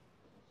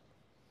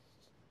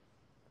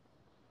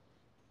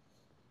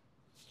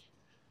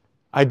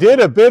I did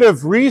a bit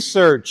of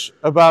research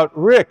about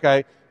Rick.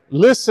 I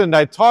listened,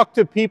 I talked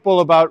to people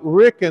about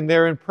Rick and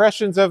their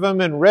impressions of him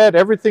and read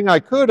everything I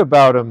could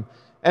about him.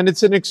 And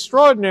it's an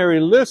extraordinary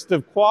list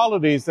of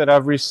qualities that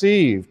I've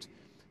received.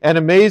 An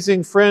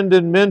amazing friend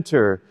and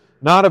mentor,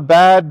 not a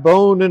bad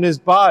bone in his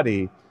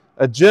body,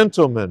 a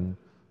gentleman,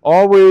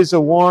 always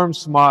a warm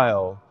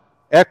smile,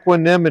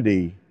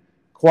 equanimity,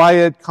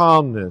 quiet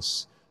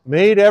calmness,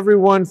 made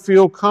everyone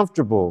feel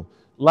comfortable,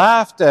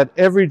 laughed at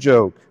every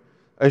joke,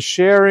 a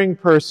sharing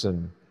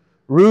person.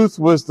 Ruth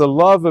was the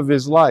love of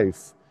his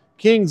life,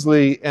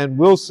 Kingsley and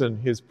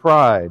Wilson his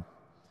pride.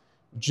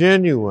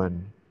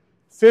 Genuine,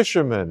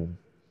 fisherman,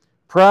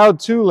 proud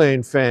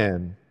Tulane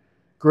fan,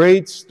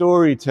 great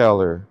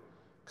storyteller,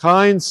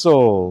 kind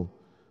soul,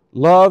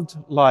 loved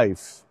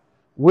life,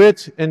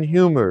 wit and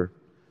humor,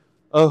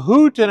 a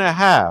hoot and a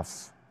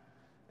half,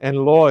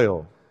 and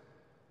loyal.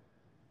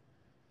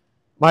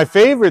 My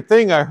favorite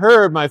thing I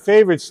heard, my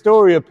favorite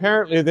story,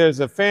 apparently there's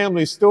a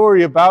family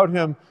story about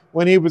him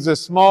when he was a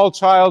small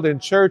child in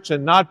church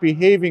and not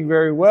behaving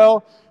very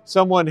well.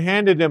 Someone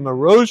handed him a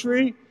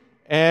rosary,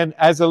 and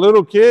as a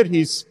little kid,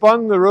 he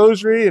spun the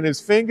rosary in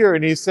his finger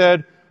and he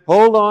said,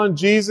 "Hold on,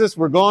 Jesus,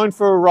 we're going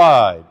for a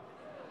ride."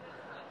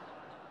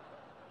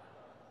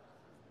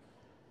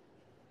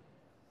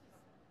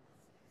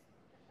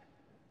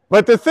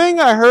 But the thing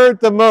I heard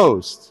the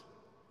most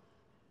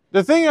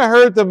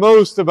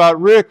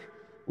about Rick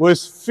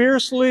was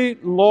fiercely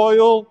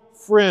loyal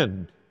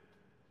friend.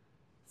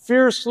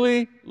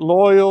 Fiercely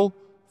loyal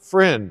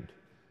friend.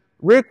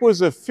 Rick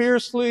was a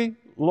fiercely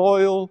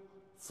loyal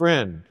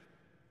friend.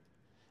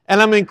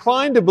 And I'm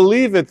inclined to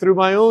believe it through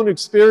my own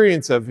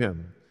experience of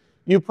him.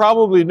 You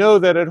probably know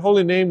that at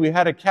Holy Name we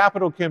had a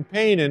capital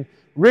campaign and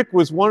Rick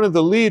was one of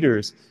the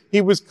leaders.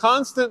 He was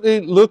constantly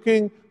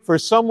looking for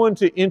someone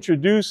to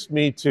introduce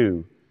me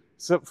to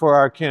for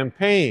our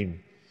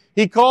campaign.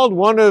 He called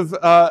one of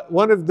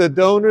the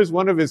donors,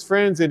 one of his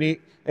friends, and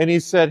he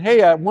said,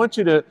 "Hey, I want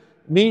you to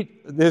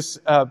meet this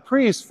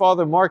priest,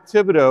 Father Mark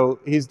Thibodeau.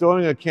 He's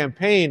doing a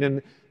campaign."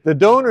 And the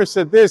donor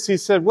said this. He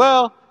said,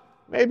 "Well,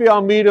 maybe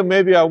I'll meet him,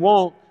 maybe I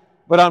won't,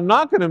 but I'm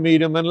not going to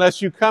meet him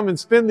unless you come and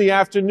spend the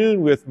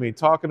afternoon with me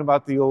talking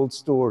about the old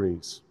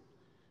stories."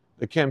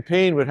 The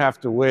campaign would have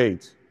to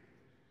wait.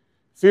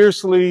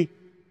 Fiercely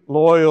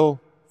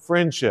loyal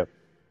friendship.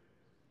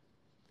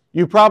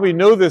 You probably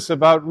know this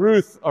about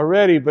Ruth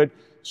already, but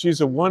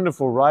she's a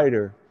wonderful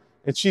writer.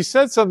 And she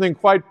said something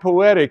quite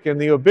poetic in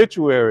the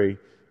obituary.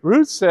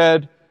 Ruth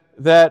said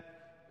that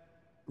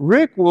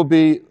Rick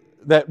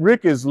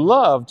is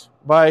loved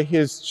by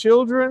his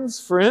children's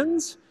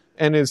friends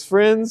and his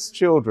friends'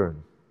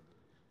 children.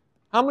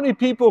 How many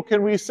people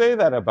can we say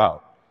that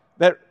about?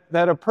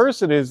 That a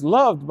person is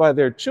loved by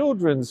their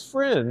children's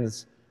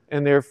friends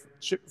and their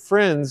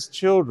friends'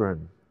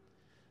 children.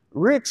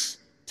 Rick's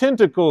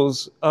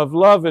tentacles of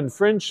love and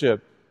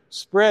friendship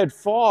spread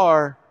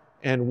far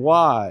and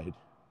wide.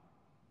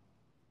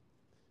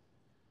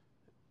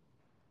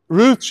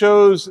 Ruth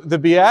chose the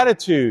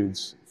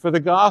Beatitudes for the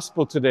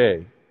gospel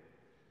today.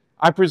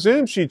 I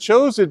presume she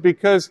chose it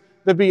because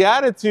the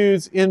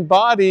Beatitudes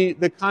embody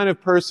the kind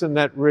of person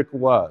that Rick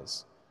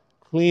was.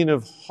 Clean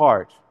of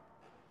heart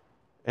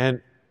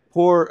and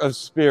poor of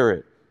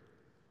spirit.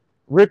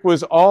 Rick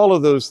was all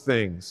of those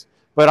things.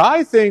 But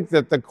I think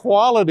that the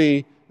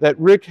quality that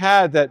Rick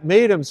had that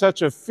made him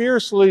such a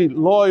fiercely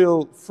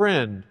loyal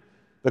friend,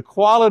 the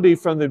quality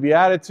from the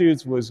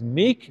Beatitudes was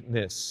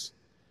meekness.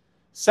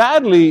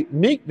 Sadly,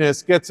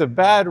 meekness gets a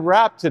bad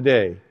rap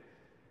today.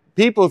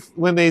 People,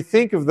 when they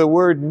think of the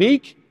word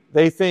meek,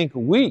 they think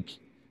weak,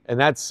 and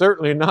that's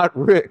certainly not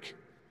Rick.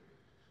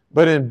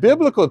 But in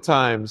biblical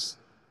times,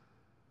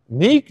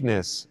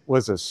 meekness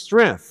was a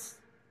strength.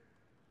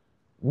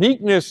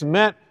 Meekness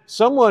meant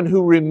someone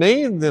who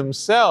remained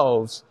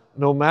themselves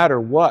no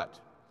matter what.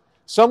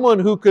 Someone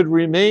who could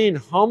remain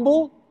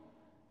humble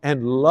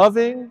and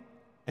loving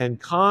and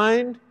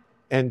kind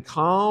and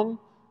calm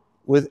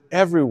with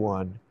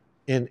everyone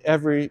in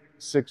every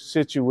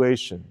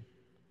situation.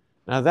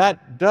 Now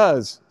that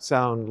does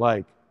sound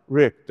like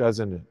Rick,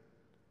 doesn't it?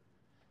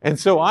 And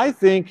so I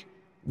think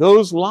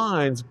those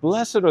lines,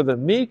 "Blessed are the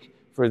meek,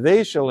 for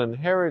they shall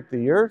inherit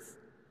the earth,"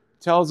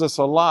 tells us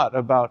a lot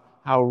about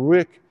how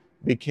Rick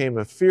became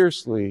a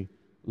fiercely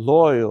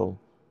loyal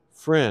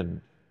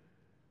friend.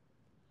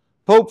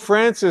 Pope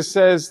Francis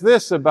says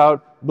this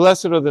about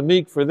 "Blessed are the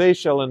meek, for they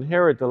shall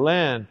inherit the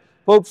land."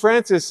 Pope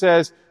Francis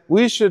says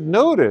we should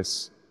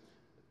notice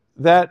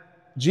that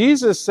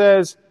Jesus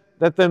says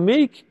that the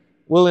meek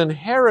will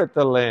inherit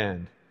the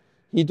land.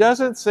 He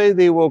doesn't say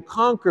they will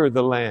conquer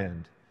the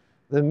land.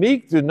 The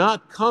meek do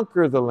not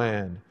conquer the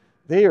land.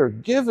 They are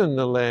given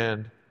the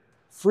land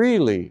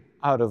freely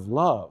out of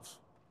love.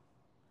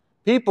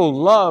 People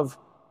love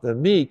the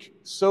meek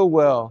so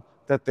well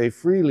that they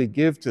freely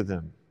give to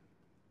them.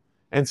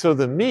 And so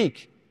the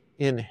meek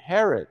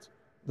inherit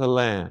the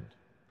land.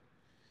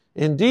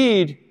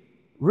 Indeed,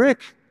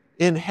 Rick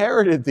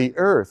inherited the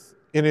earth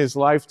in his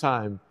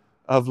lifetime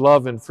of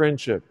love and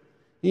friendship.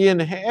 He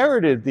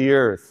inherited the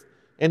earth,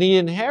 and he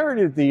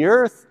inherited the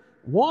earth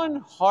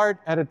one heart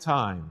at a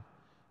time,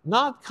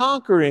 not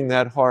conquering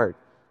that heart,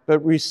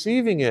 but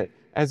receiving it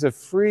as a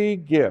free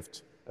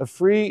gift, a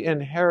free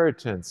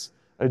inheritance,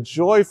 a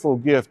joyful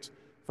gift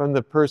from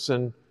the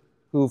person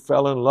who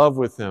fell in love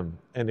with him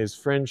and his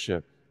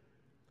friendship.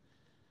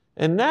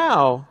 And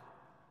now,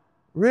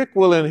 Rick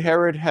will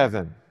inherit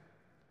heaven,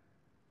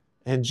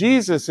 and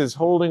Jesus is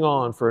holding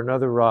on for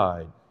another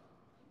ride.